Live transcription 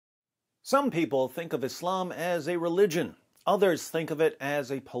Some people think of Islam as a religion. Others think of it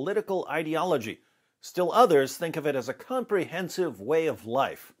as a political ideology. Still others think of it as a comprehensive way of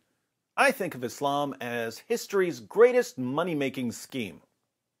life. I think of Islam as history's greatest money-making scheme.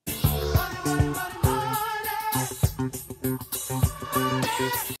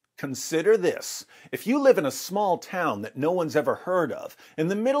 Consider this. If you live in a small town that no one's ever heard of, in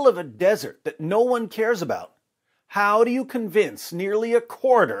the middle of a desert that no one cares about, how do you convince nearly a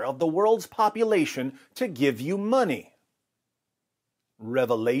quarter of the world's population to give you money?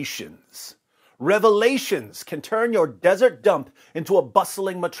 Revelations. Revelations can turn your desert dump into a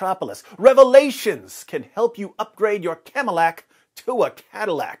bustling metropolis. Revelations can help you upgrade your Cadillac to a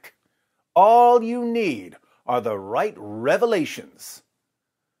Cadillac. All you need are the right revelations.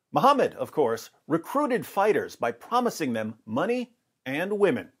 Muhammad, of course, recruited fighters by promising them money and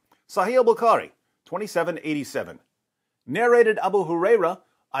women. Sahih al-Bukhari, 2787. Narrated Abu Huraira,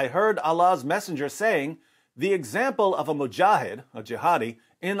 I heard Allah's Messenger saying, the example of a mujahid, a jihadi,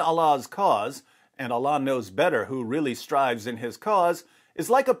 in Allah's cause, and Allah knows better who really strives in His cause, is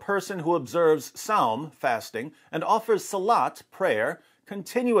like a person who observes Saum, fasting, and offers Salat, prayer,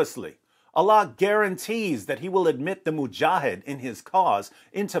 continuously. Allah guarantees that He will admit the mujahid in his cause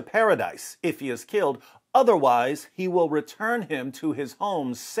into paradise if he is killed. Otherwise, He will return him to his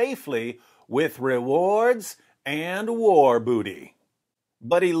home safely with rewards and war booty.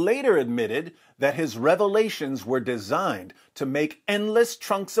 But he later admitted that his revelations were designed to make endless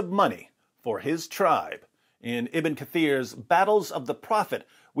trunks of money for his tribe. In Ibn Kathir's Battles of the Prophet,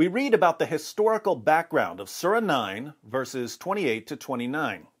 we read about the historical background of Surah 9, verses 28 to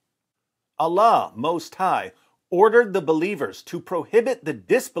 29. Allah, Most High, ordered the believers to prohibit the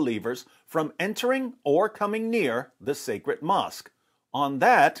disbelievers from entering or coming near the sacred mosque. On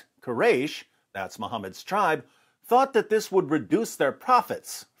that, Quraysh, that's Muhammad's tribe, thought that this would reduce their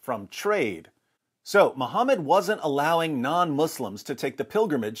profits from trade. So Muhammad wasn't allowing non-Muslims to take the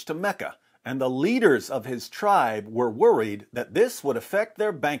pilgrimage to Mecca, and the leaders of his tribe were worried that this would affect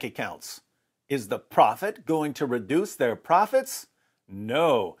their bank accounts. Is the Prophet going to reduce their profits?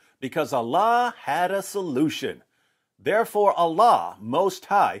 No, because Allah had a solution. Therefore Allah, Most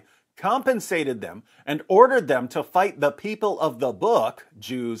High, compensated them and ordered them to fight the people of the book,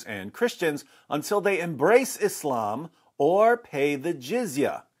 Jews and Christians, until they embrace Islam or pay the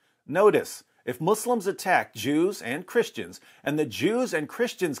jizya. Notice, if Muslims attack Jews and Christians, and the Jews and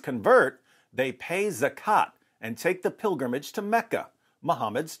Christians convert, they pay zakat and take the pilgrimage to Mecca.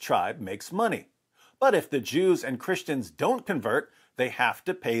 Muhammad's tribe makes money. But if the Jews and Christians don't convert, they have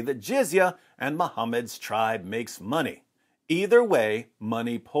to pay the jizya, and Muhammad's tribe makes money. Either way,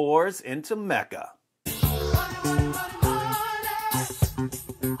 money pours into Mecca.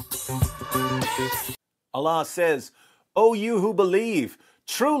 Allah says, O you who believe,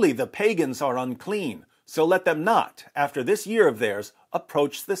 truly the pagans are unclean, so let them not, after this year of theirs,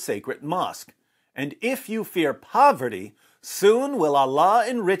 approach the sacred mosque. And if you fear poverty, soon will Allah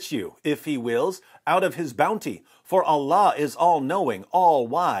enrich you, if He wills, out of His bounty, for Allah is all-knowing,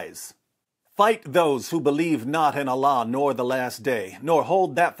 all-wise. Fight those who believe not in Allah nor the last day, nor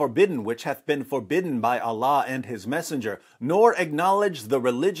hold that forbidden which hath been forbidden by Allah and His Messenger, nor acknowledge the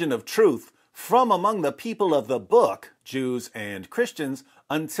religion of truth from among the people of the book, Jews and Christians,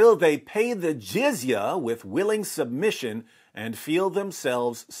 until they pay the jizya with willing submission and feel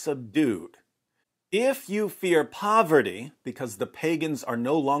themselves subdued. If you fear poverty, because the pagans are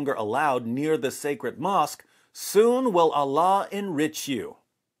no longer allowed near the sacred mosque, soon will Allah enrich you.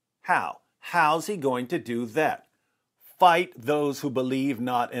 How? How's He going to do that? Fight those who believe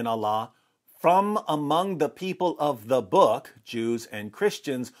not in Allah from among the people of the book, Jews and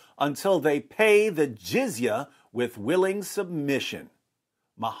Christians, until they pay the jizya with willing submission.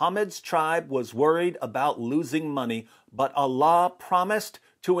 Muhammad's tribe was worried about losing money, but Allah promised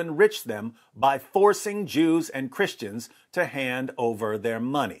to enrich them by forcing Jews and Christians to hand over their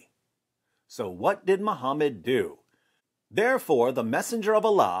money. So what did Muhammad do? Therefore, the Messenger of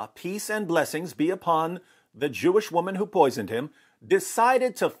Allah, peace and blessings be upon the Jewish woman who poisoned him,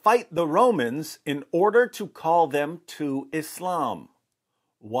 decided to fight the Romans in order to call them to Islam.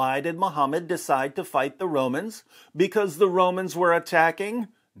 Why did Muhammad decide to fight the Romans? Because the Romans were attacking?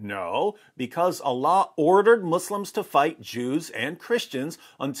 No, because Allah ordered Muslims to fight Jews and Christians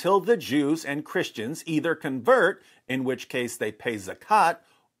until the Jews and Christians either convert, in which case they pay zakat,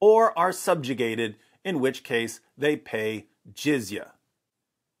 or are subjugated, in which case they pay jizya.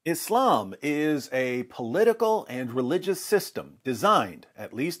 Islam is a political and religious system designed,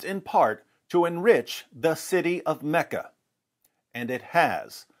 at least in part, to enrich the city of Mecca. And it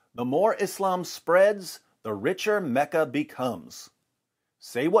has. The more Islam spreads, the richer Mecca becomes.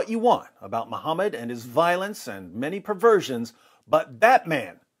 Say what you want about Muhammad and his violence and many perversions, but that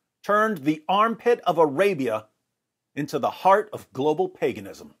man turned the armpit of Arabia into the heart of global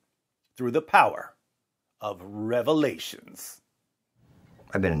paganism through the power of revelations.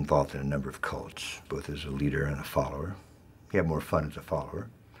 I've been involved in a number of cults, both as a leader and a follower. You have more fun as a follower,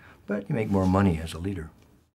 but you make more money as a leader.